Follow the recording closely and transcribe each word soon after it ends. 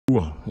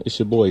It's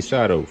your boy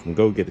Shadow from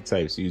Go Get It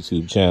Types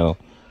YouTube channel.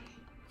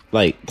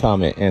 Like,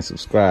 comment, and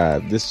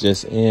subscribe. This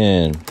just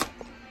in.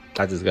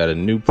 I just got a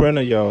new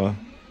printer, y'all.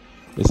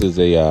 This is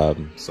a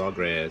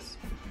Sawgrass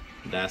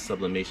dye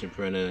sublimation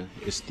printer.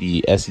 It's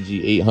the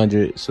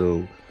SG800.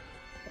 So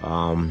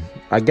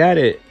I got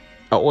it.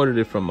 I ordered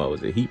it from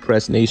was it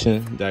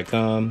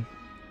heatpressnation.com.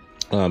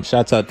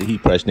 Shouts out to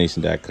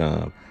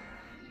heatpressnation.com.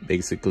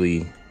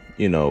 Basically,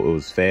 you know, it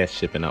was fast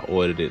shipping. I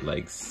ordered it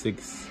like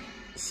 6,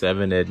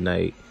 7 at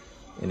night,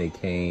 and it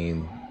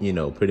came, you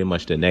know, pretty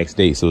much the next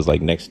day. So it was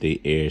like next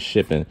day air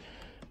shipping.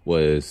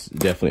 Was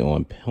definitely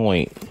on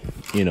point,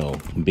 you know,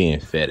 being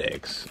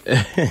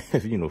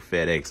FedEx. You know,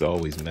 FedEx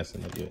always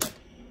messing up your,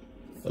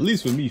 at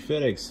least for me,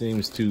 FedEx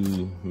seems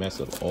to mess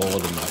up all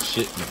of my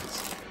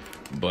shipments.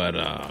 But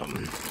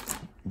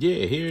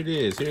yeah, here it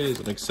is.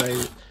 I'm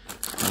excited.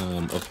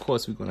 Of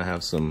course, we're gonna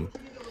have some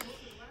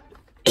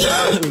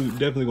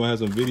definitely gonna have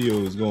some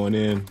videos going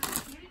in.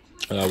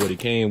 What it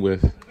came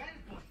with.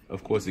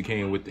 Of course, it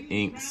came with the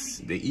inks.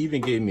 They even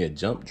gave me a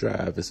jump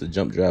drive. It's a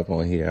jump drive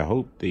on here. I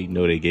hope they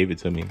know they gave it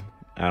to me.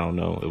 I don't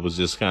know. It was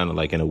just kind of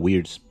like in a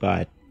weird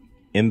spot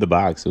in the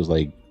box. It was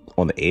like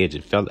on the edge.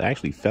 It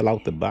actually fell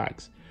out the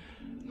box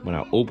when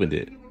I opened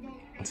it.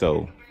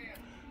 So,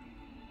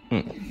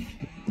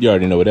 you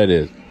already know what that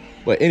is.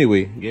 But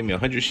anyway, gave me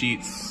 100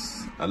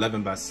 sheets,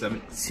 11 by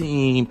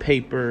 17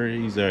 paper.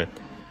 These are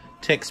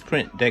text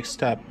print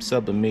desktop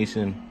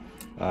sublimation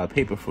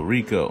paper for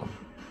Rico.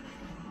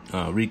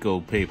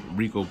 Rico paper,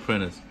 Rico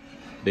printers.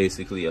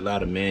 Basically, a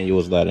lot of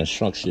manuals, a lot of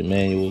instruction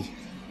manuals,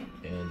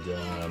 and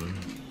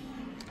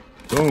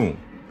boom,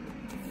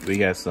 we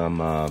got some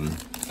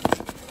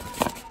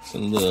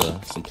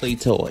play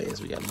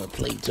toys. We got little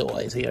play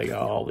toys here,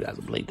 y'all. We got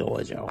some play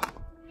toys, y'all.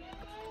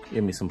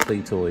 Give me some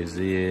play toys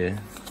there.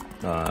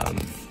 I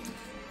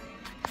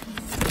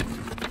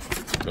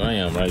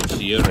am right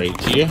here.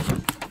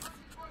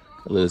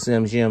 A little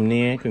Sam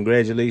there.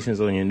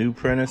 Congratulations on your new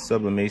printer.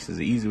 Sublimation is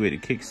an easy way to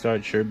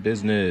kickstart your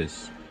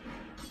business.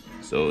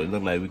 So it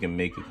looked like we can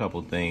make a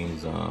couple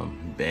things.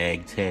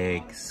 Bag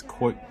tags,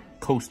 cork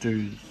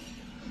coasters,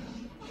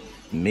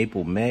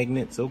 maple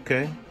magnets.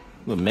 Okay.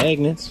 Little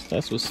magnets.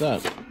 That's what's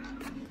up.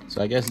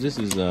 So I guess this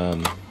is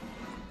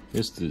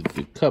just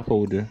the cup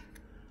holder.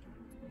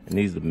 And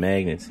these are the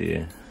magnets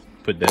here.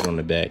 Put that on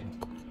the back.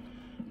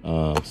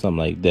 Something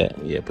like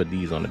that. Yeah, put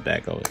these on the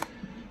back of it.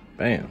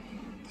 Bam.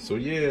 So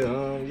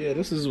yeah, yeah,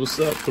 this is what's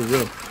up for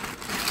real.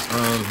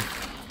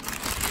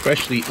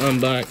 Freshly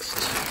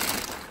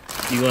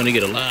unboxed. You want to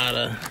get a lot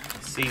of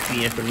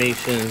safety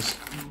information,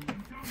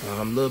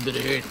 a little bit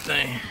of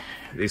everything.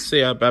 They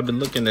say I've been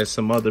looking at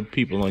some other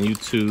people on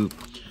YouTube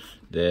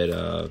that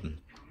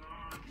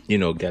you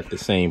know, got the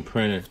same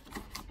printer,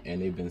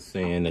 and they've been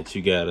saying that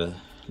you gotta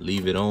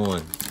leave it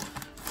on.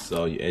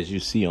 So as you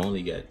see, I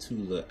only got 2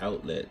 little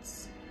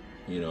outlets.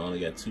 You know, I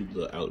only got 2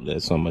 little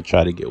outlets. So I'm gonna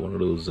try to get one of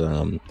those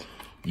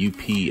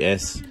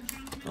UPS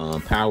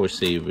power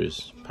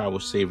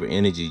saver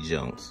energy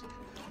junks.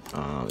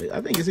 I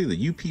think it's either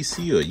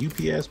UPC or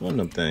UPS, one of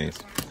them things.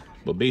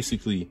 But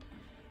basically,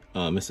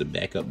 it's a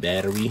backup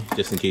battery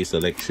just in case the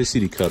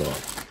electricity cut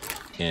off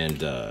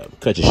and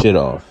cut your shit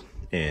off.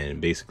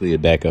 And basically, a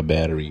backup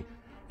battery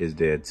is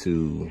there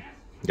to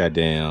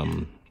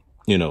goddamn,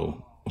 you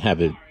know, have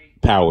it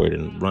powered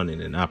and running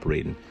and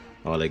operating,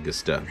 all that good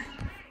stuff.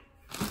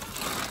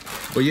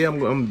 But yeah,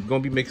 I'm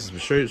gonna be making some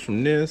shirts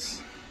from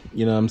this.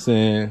 You know what I'm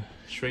saying?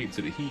 Straight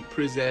to the heat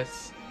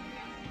presses.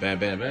 Bam,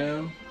 bam,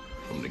 bam.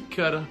 From the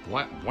cutter.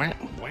 Whack, whack,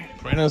 whack.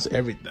 Printers,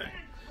 everything.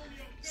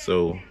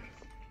 So,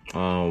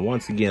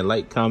 once again,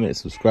 like, comment,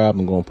 subscribe.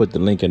 I'm going to put the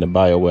link in the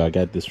bio where I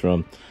got this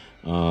from.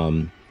 You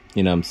know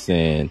what I'm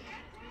saying?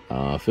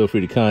 Feel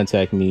free to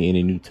contact me.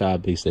 Any new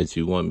topics that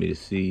you want me to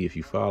see. If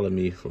you follow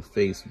me from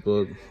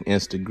Facebook,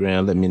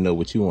 Instagram, let me know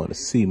what you want to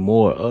see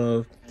more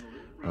of.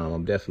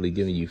 I'm definitely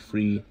giving you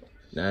free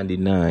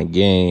 99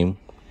 game.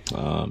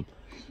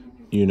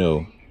 You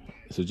know,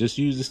 so just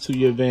use this to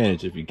your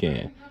advantage if you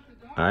can.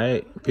 All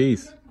right,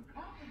 peace.